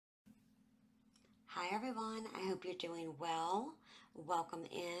Hi everyone, I hope you're doing well. Welcome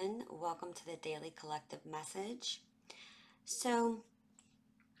in. Welcome to the Daily Collective Message. So,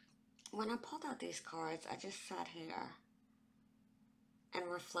 when I pulled out these cards, I just sat here and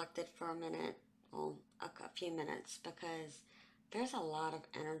reflected for a minute, well, a few minutes, because there's a lot of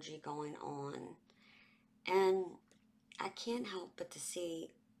energy going on. And I can't help but to see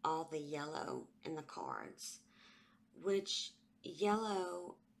all the yellow in the cards, which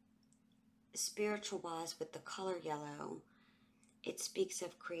yellow, spiritual wise, with the color yellow, it speaks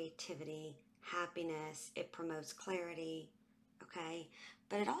of creativity, happiness, it promotes clarity, okay?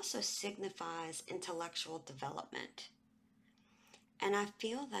 But it also signifies intellectual development. And I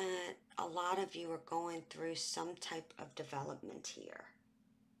feel that a lot of you are going through some type of development here,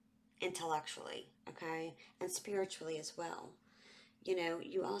 intellectually, okay? And spiritually as well. You know,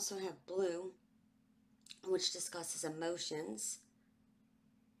 you also have blue, which discusses emotions.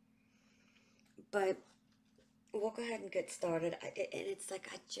 But we'll go ahead and get started. And it's like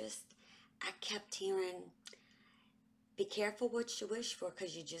I kept hearing, be careful what you wish for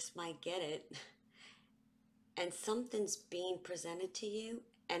because you just might get it. And something's being presented to you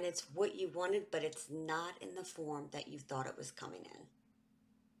and it's what you wanted, but it's not in the form that you thought it was coming in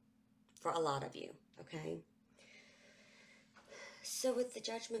for a lot of you, okay? So with the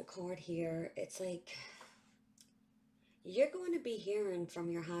judgment card here, it's like you're going to be hearing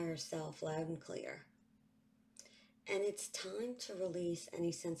from your higher self loud and clear. And it's time to release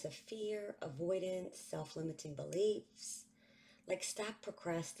any sense of fear, avoidance, self limiting beliefs. Like, stop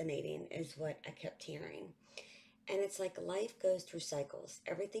procrastinating, is what I kept hearing. And it's like life goes through cycles.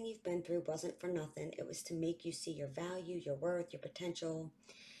 Everything you've been through wasn't for nothing. It was to make you see your value, your worth, your potential.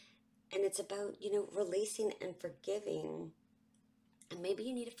 And it's about, releasing and forgiving. And maybe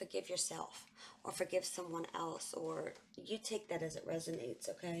you need to forgive yourself or forgive someone else, or you take that as it resonates,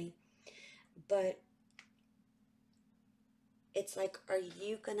 okay? But it's like, are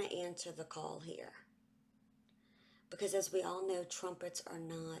you going to answer the call here? Because as we all know, trumpets are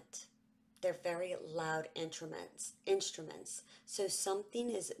not, they're very loud instruments. So something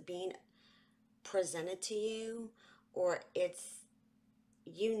is being presented to you, or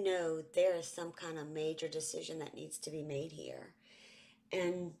there is some kind of major decision that needs to be made here.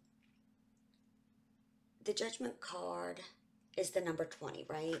 And the judgment card is the number 20,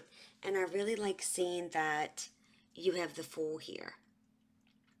 right? And I really like seeing that you have the Fool here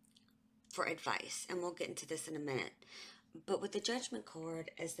for advice, and we'll get into this in a minute. But with the judgment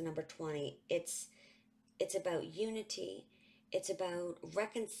card as the number 20, it's about unity. It's about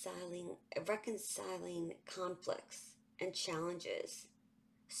reconciling conflicts and challenges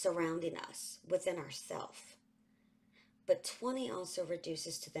surrounding us within ourself. But 20 also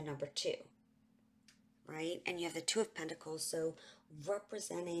reduces to the number 2, right? And you have the Two of Pentacles, so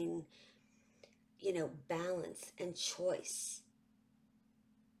representing, balance and choice.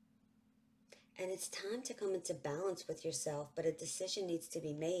 And it's time to come into balance with yourself, but a decision needs to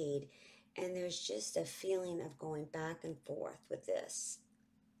be made. And there's just a feeling of going back and forth with this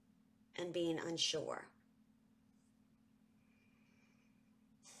and being unsure.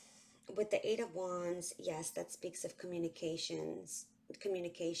 With the Eight of Wands, yes, that speaks of communication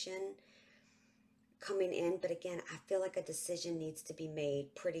coming in. But again, I feel like a decision needs to be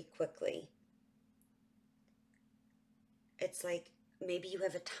made pretty quickly. It's like maybe you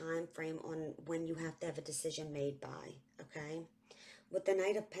have a time frame on when you have to have a decision made by, okay? With the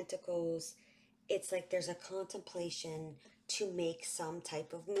Knight of Pentacles, it's like there's a contemplation to make some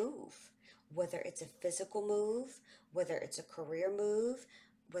type of move, whether it's a physical move, whether it's a career move,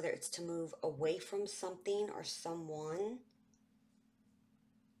 whether it's to move away from something or someone.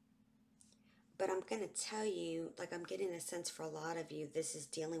 But I'm going to tell you, like, I'm getting a sense for a lot of you, this is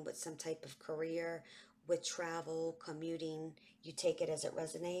dealing with some type of career, with travel, commuting. You take it as it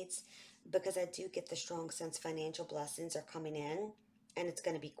resonates, because I do get the strong sense financial blessings are coming in, and it's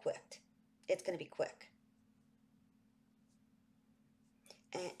going to be quick. It's going to be quick.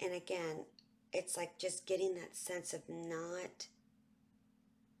 And again, it's like just getting that sense of not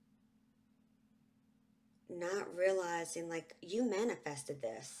realizing, like, you manifested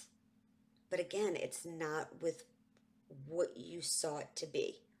this. But again, it's not with what you saw it to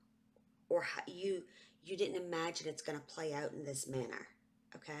be, or how you didn't imagine it's going to play out in this manner,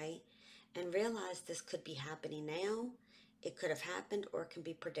 okay? And realize this could be happening now, it could have happened, or it can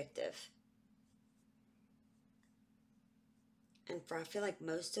be predictive. And I feel like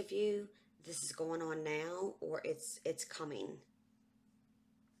most of you, this is going on now, or it's coming.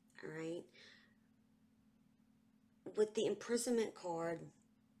 All right. With the imprisonment card,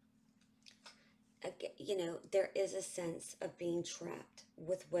 you know, there is a sense of being trapped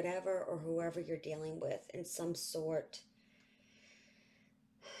with whatever or whoever you're dealing with in some sort.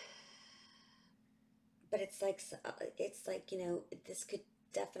 But it's like, you know, this could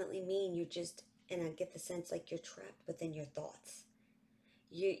definitely mean you just, and I get the sense like you're trapped within your thoughts.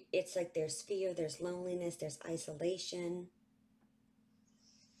 It's like there's fear, there's loneliness, there's isolation,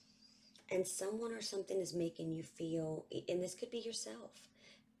 and someone or something is making you feel, and this could be yourself,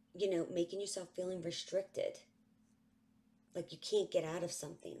 you know, making yourself feeling restricted, like you can't get out of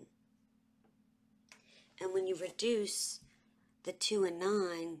something. And when you reduce the 2 and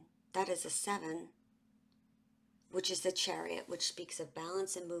 9, that is a 7, which is the Chariot, which speaks of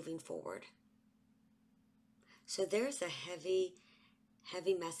balance and moving forward. So there's a heavy,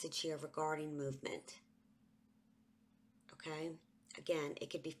 heavy message here regarding movement. Okay? Again, it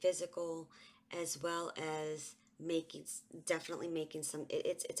could be physical as well as making, definitely making some,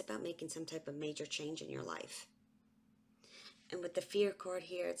 it's about making some type of major change in your life. And with the Fear card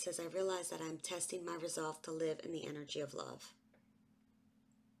here, it says, I realize that I'm testing my resolve to live in the energy of love.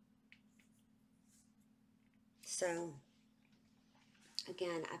 So,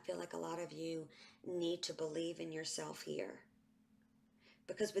 again, I feel like a lot of you need to believe in yourself here.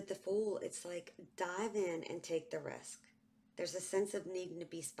 Because with the Fool, it's like dive in and take the risk. There's a sense of needing to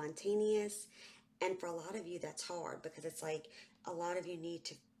be spontaneous. And for a lot of you, that's hard because it's like a lot of you need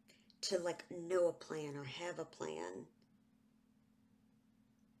to like know a plan or have a plan.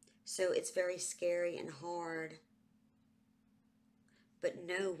 So it's very scary and hard. But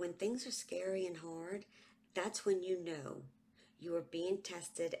no, when things are scary and hard, that's when you know you are being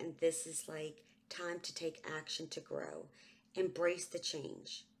tested and this is like time to take action to grow. Embrace the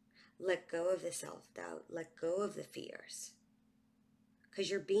change. Let go of the self-doubt. Let go of the fears. Because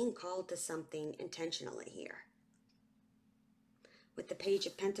you're being called to something intentionally here. With the Page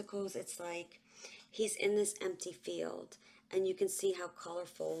of Pentacles, it's like he's in this empty field and you can see how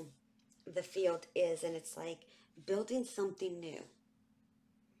colorful the field is, and it's like building something new.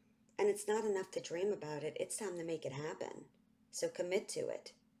 And it's not enough to dream about it. It's time to make it happen. So commit to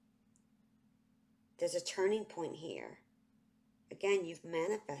it. There's a turning point here. Again, you've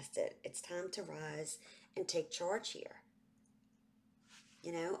manifested. It's time to rise and take charge here.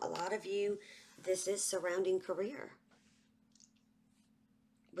 You know, a lot of you, this is surrounding career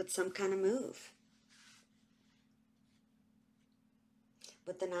with some kind of move.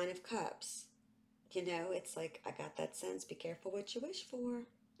 With the Nine of Cups, you know, it's like, I got that sense. Be careful what you wish for.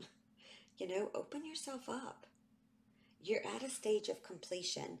 You know, open yourself up. You're at a stage of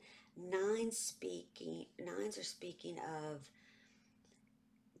completion. Nines are speaking of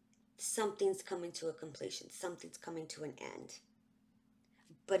something's coming to a completion. Something's coming to an end.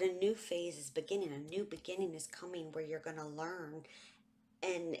 But a new phase is beginning. A new beginning is coming where you're going to learn.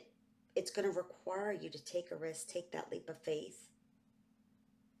 And it's going to require you to take a risk, take that leap of faith.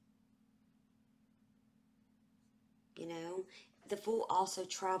 You know, the Fool also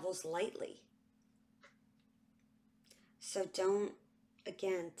travels lightly. So don't,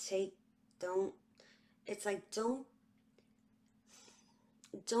 again, it's like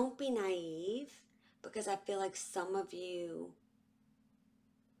don't be naive, because I feel like some of you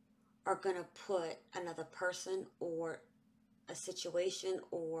are going to put another person or a situation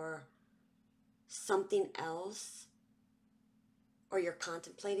or something else, or you're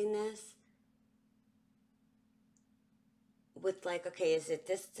contemplating this with like, okay, is it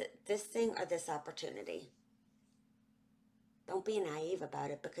this thing or this opportunity? Don't be naive about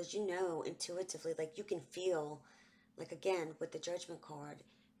it, because you know intuitively, like you can feel, like again, with the Judgment card,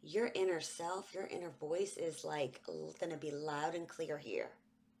 your inner self, your inner voice is like going to be loud and clear here.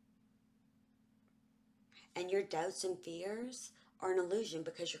 And your doubts and fears are an illusion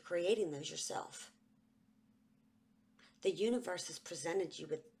because you're creating those yourself. The universe has presented you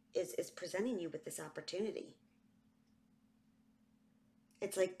with, is presenting you with this opportunity.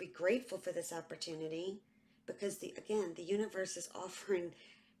 It's like, be grateful for this opportunity, because again, the universe is offering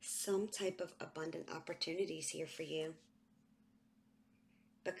some type of abundant opportunities here for you.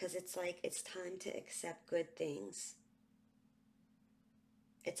 Because it's like, it's time to accept good things.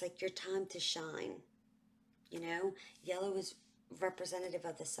 It's like your time to shine. You know, yellow is representative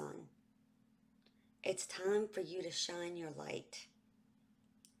of the sun. It's time for you to shine your light.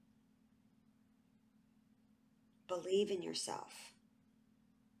 Believe in yourself.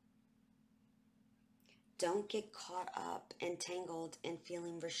 Don't get caught up, entangled in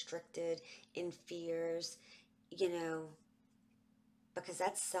feeling restricted, in fears, you know, because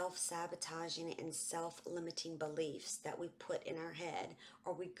that's self-sabotaging and self-limiting beliefs that we put in our head.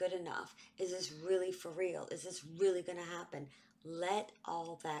 Are we good enough? Is this really for real? Is this really going to happen? Let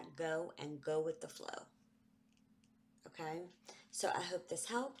all that go and go with the flow. Okay? So I hope this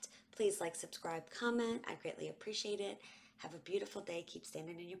helped. Please like, subscribe, comment. I greatly appreciate it. Have a beautiful day. Keep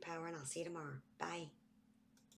standing in your power, and I'll see you tomorrow. Bye.